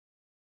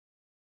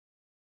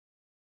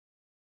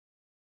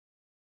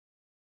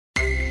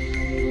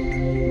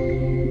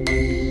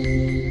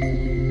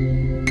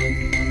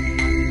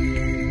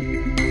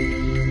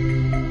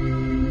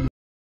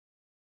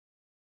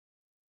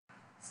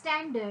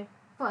Standard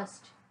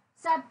First.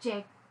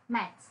 Subject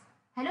Maths.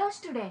 Hello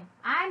student,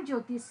 I am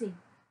Jyoti Singh.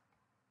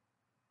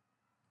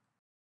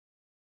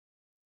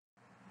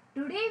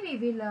 Today we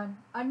will learn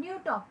a new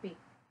topic.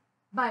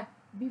 But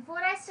before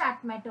I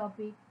start my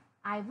topic,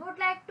 I would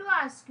like to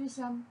ask you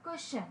some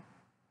question.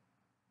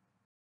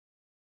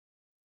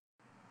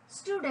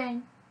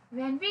 Student,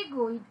 when we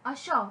go in a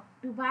shop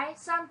to buy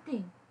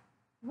something,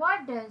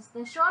 what does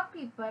the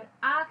shopkeeper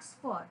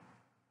ask for?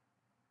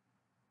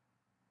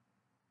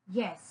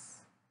 Yes,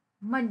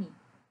 money.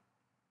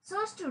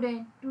 So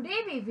student, today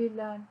we will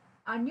learn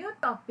a new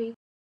topic,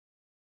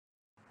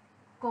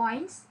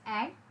 coins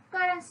and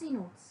currency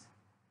notes.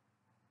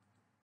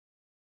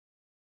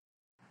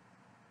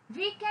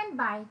 We can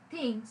buy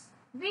things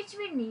which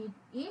we need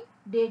in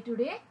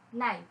day-to-day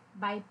life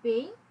by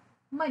paying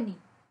money.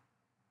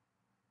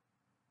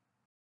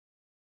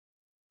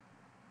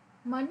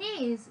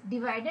 Money is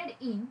divided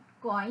in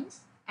coins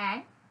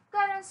and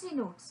currency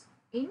notes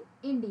in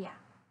India.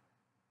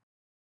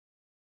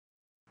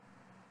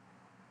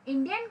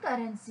 Indian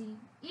currency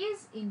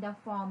is in the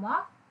form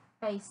of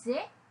paise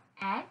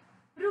and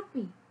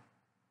rupee.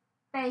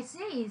 Paise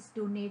is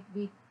denoted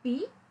with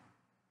P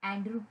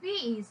and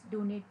rupee is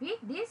denoted with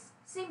this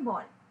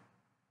symbol.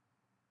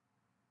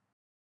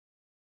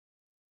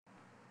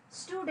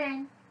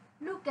 Student,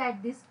 look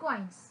at these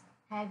coins.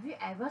 Have you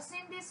ever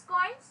seen these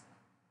coins?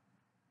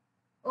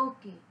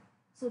 Okay,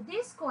 so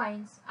these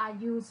coins are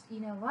used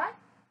in our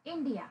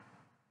India.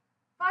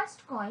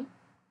 First coin,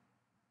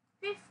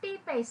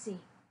 50 paise,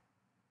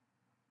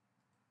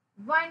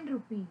 1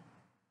 rupee,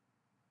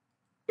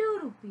 2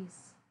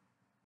 rupees,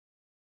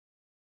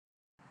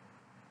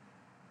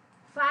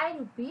 5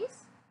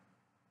 rupees,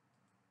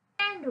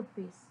 10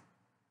 rupees.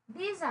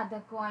 These are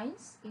the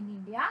coins in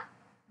India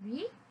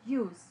we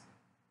use.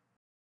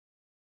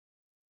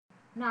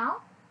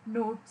 Now,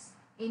 notes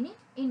in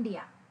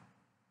India.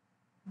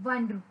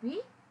 1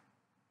 rupee,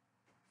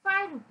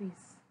 5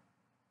 rupees,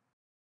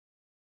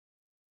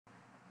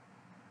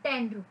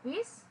 10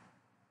 rupees,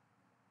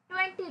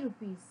 20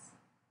 rupees,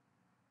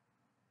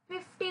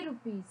 50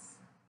 rupees,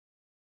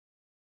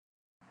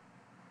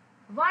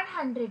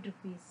 100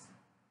 rupees,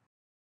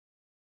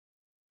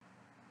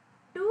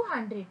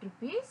 200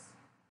 rupees,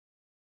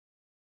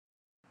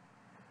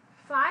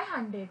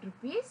 500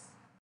 rupees,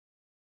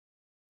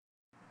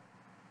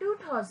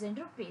 2000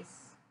 rupees.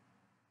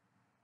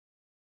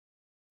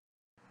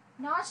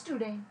 Now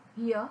student,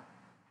 here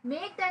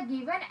make the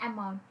given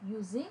amount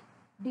using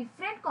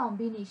different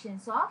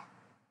combinations of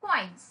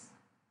coins.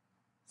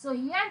 So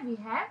here we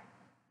have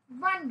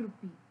 1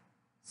 rupee.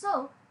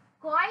 So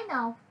coin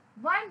of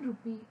 1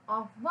 rupee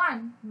of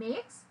 1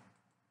 makes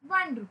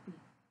 1 rupee.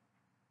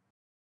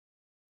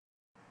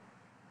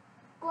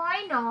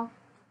 Coin of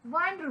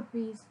 1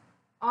 rupees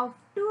of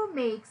 2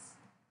 makes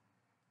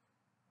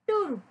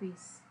 2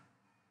 rupees.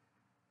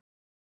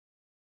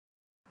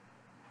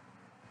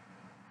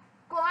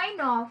 Coin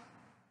of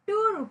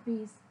 2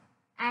 rupees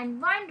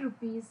and 1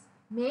 rupees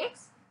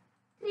makes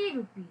 3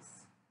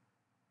 rupees.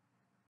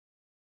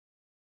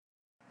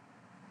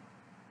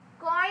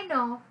 Coin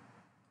of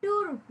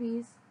 2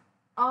 rupees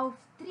of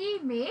 3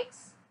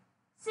 makes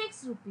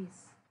 6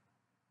 rupees.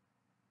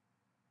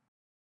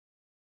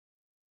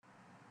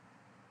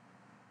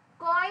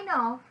 Coin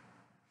of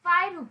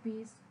 5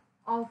 rupees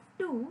of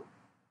 2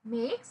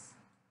 makes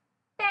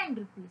 10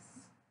 rupees.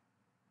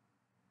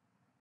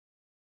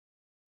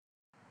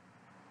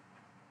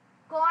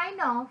 Coin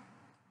of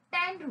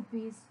 10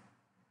 rupees,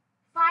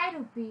 5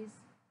 rupees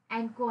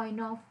and coin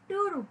of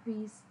 2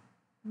 rupees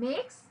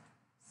makes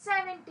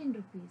 17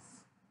 rupees.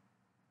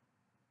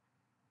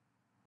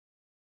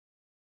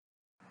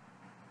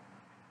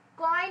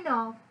 Coin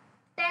of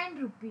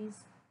 10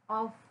 rupees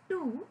of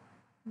 2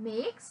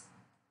 makes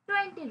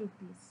 20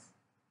 rupees.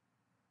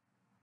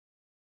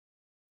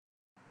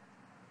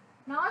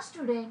 Now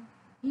student,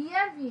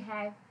 here we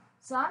have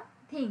some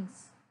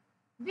things.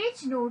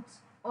 Which notes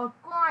or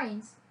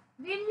coins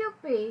will you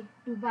pay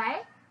to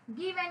buy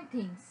given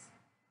things?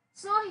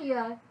 So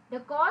here the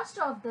cost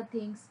of the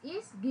things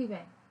is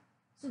given.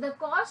 So the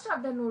cost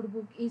of the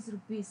notebook is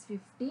rupees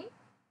 15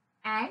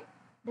 and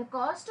the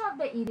cost of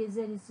the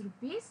eraser is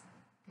rupees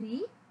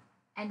 3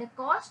 and the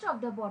cost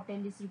of the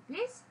bottle is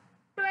rupees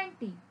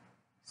 20.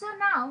 So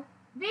now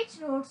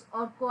which notes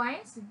or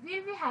coins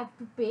will we have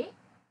to pay?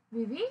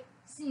 We will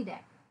see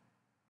that.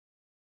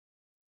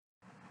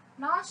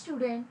 Now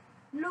student,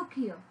 look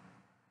here.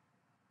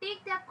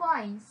 Take the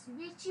coins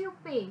which you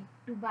pay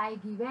to buy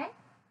given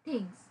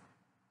things.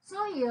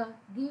 So here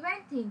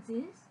given things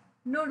is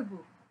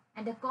notebook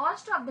and the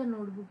cost of the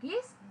notebook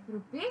is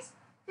rupees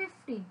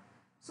 15.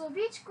 So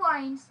which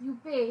coins you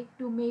pay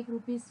to make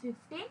rupees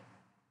 15?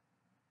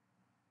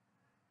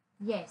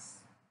 Yes,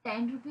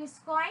 10 rupees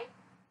coin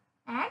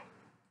and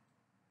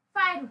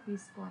 5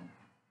 rupees coin.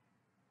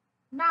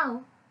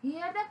 Now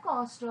here the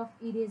cost of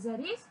eraser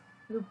is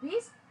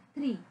rupees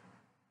 3.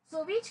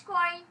 So which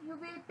coin you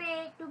will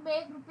pay to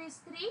make rupees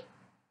 3?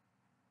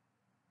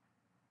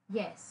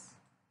 Yes,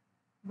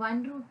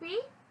 1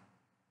 rupee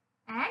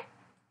and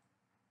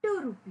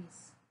 2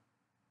 rupees.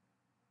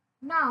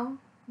 Now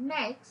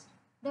next,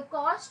 the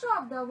cost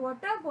of the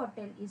water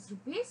bottle is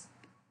rupees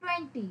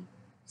 20.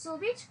 So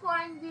which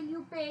coin will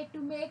you pay to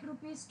make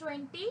rupees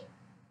 20?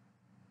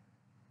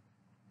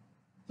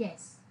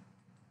 Yes,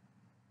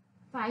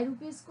 5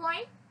 rupees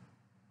coin,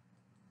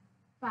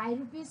 5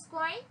 rupees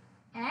coin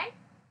and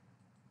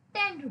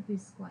 10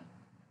 rupees coin.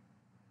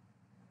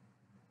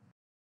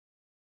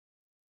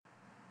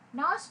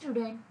 Now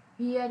student,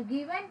 here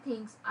given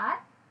things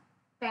are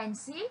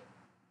pencil,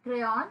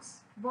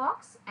 crayons,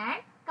 box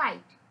and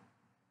kite.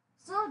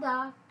 So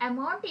the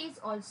amount is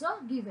also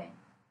given.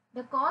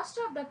 The cost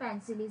of the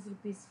pencil is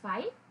rupees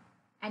 5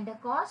 and the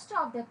cost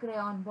of the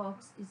crayon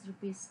box is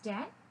rupees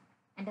 10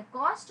 and the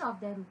cost of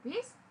the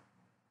rupees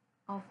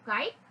of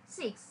kite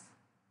 6.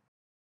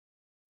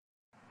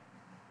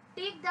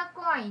 Take the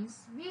coins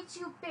which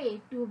you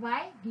pay to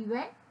buy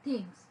given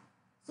things.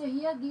 So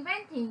here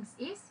given things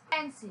is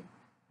pencil.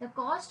 The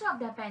cost of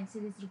the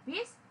pencil is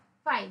rupees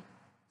 5.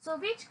 So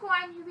which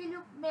coin you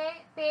will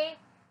pay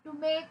to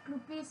make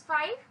rupees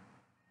 5?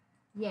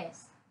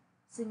 Yes,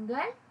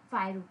 single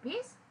 5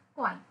 rupees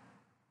coin.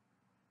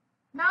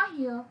 Now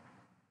here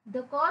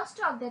the cost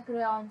of the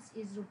crayons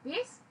is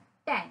rupees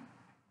 10.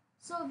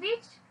 So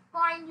which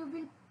coin you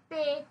will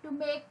pay to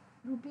make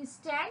rupees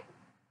 10?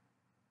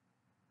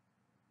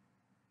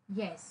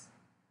 Yes,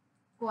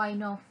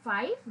 coin of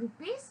 5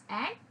 rupees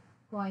and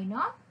coin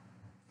of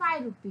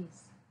 5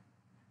 rupees.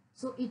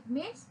 So it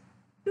means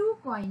 2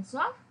 coins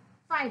of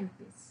 5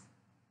 rupees.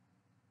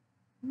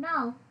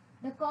 Now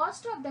the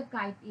cost of the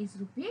kite is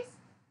rupees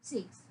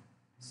 6.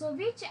 So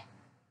which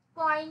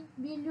coin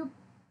will you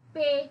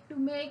pay to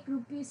make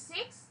rupees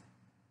 6?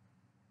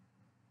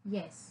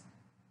 Yes,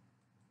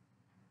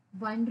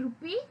 1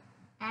 rupee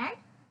and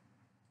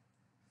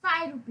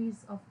 5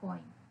 rupees of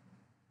coin.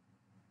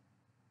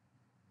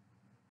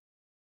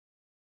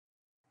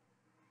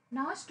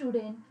 Now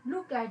student,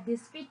 look at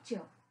this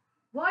picture.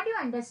 What do you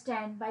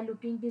understand by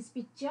looking this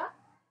picture?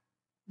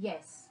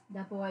 Yes,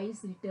 the boy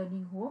is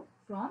returning home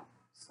from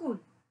school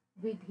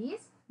with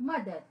his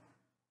mother.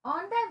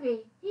 On the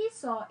way, he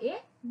saw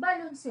a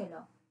balloon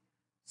seller.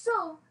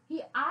 So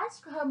he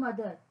asked her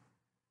mother,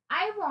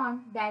 "I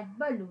want that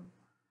balloon."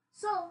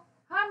 So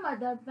her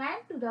mother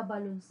went to the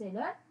balloon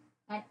seller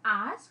and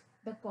asked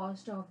the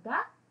cost of the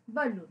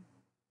balloon.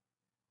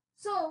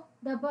 So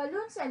the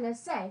balloon seller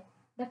said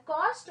the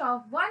cost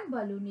of one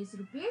balloon is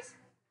rupees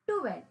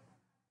 12.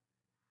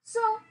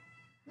 So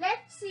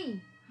let's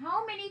see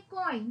how many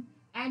coins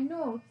and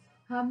notes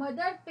her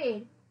mother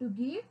paid to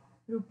give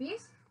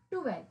rupees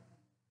 12.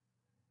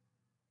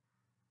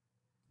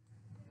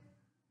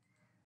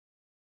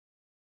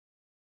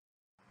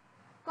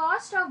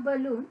 Cost of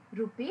balloon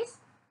rupees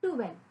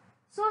 12.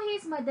 So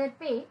his mother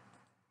paid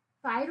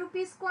 5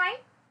 rupees coin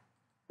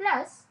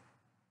plus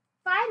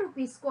 5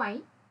 rupees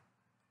coin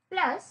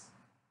plus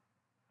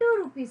 2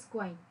 rupees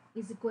coin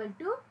is equal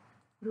to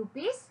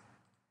rupees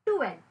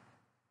 12.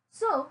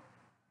 So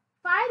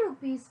 5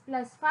 rupees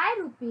plus 5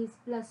 rupees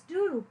plus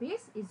 2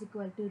 rupees is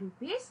equal to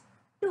rupees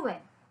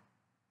 12.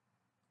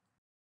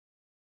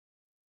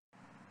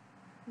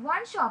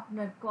 One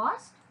sharpener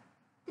cost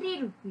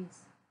 3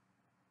 rupees.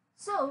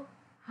 So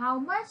how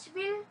much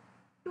will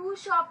 2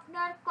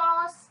 sharpener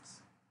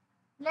cost?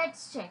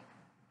 Let's check.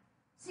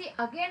 See,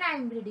 again I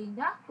am reading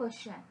the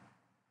question.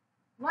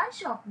 One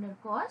sharpener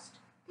cost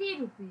 3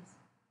 rupees.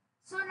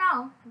 So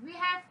now we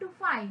have to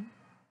find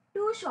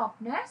 2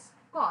 sharpeners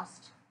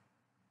cost.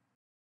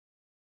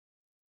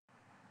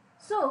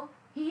 So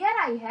here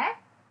I have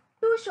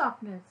 2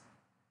 sharpeners.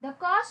 The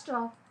cost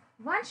of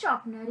one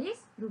sharpener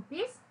is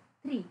rupees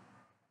 3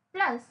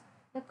 plus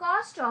the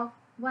cost of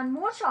one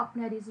more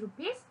sharpener is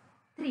rupees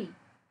 3.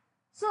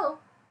 So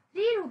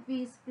 3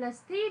 rupees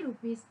plus 3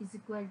 rupees is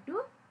equal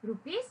to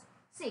rupees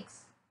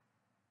 6.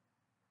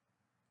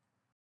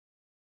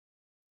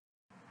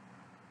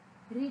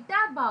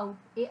 Rita bought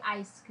a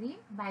ice cream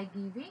by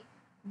giving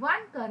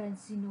one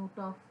currency note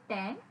of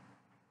 10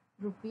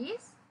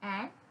 rupees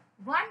and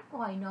one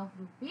coin of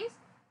rupees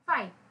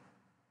 5.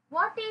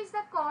 What is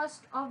the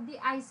cost of the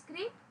ice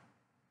cream?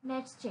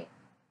 Let's check.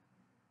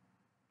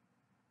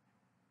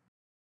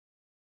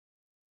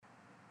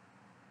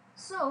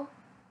 So,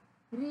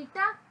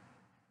 Rita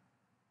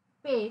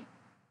paid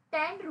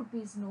 10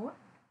 rupees note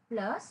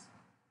plus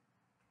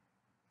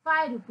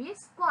 5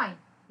 rupees coin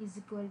is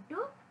equal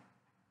to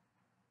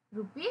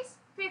rupees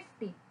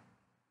 50.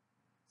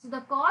 So,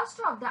 the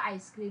cost of the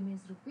ice cream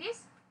is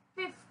rupees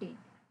 50.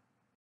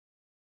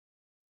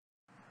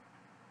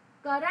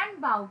 Karan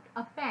bought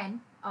a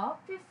pen of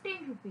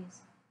 15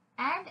 rupees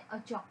and a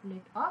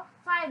chocolate of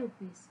 5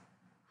 rupees.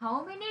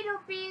 How many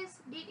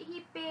rupees did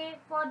he pay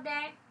for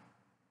that?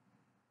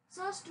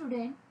 So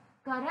student,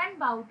 Karan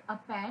bought a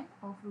pen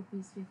of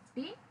rupees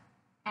 50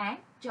 and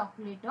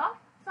chocolate of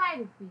 5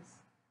 rupees.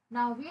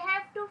 Now we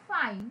have to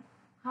find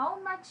how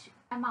much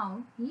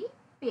amount he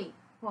paid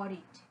for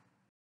it.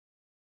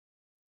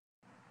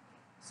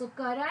 So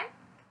Karan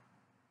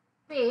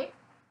paid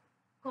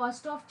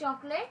cost of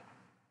chocolate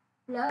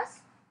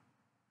plus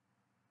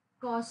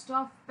cost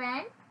of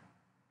pen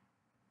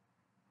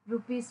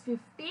rupees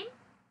 15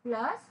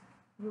 plus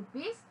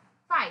rupees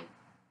 5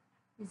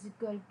 is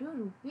equal to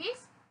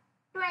rupees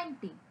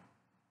 20.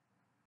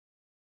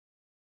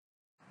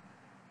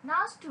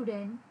 Now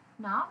student,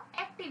 now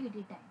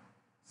activity time.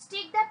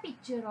 Stick the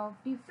picture of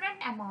different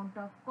amount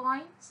of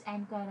coins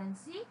and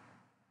currency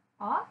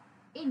of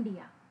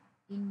India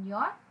in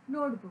your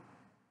notebook.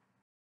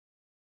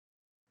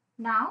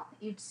 Now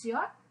it's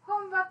your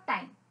homework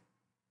time.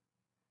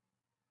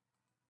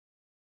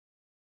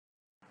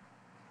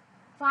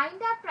 Find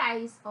the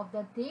price of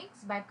the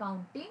things by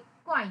counting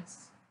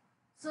coins.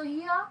 So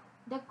here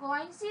the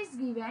coins is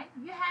given.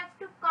 You have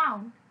to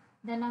count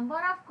the number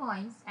of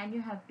coins and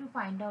you have to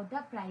find out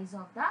the price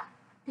of the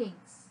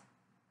things.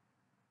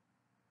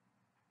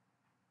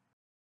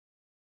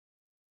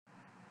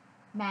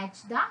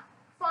 Match the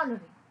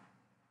following.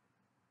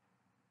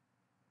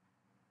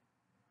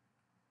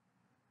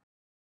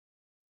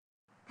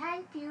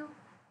 Thank you.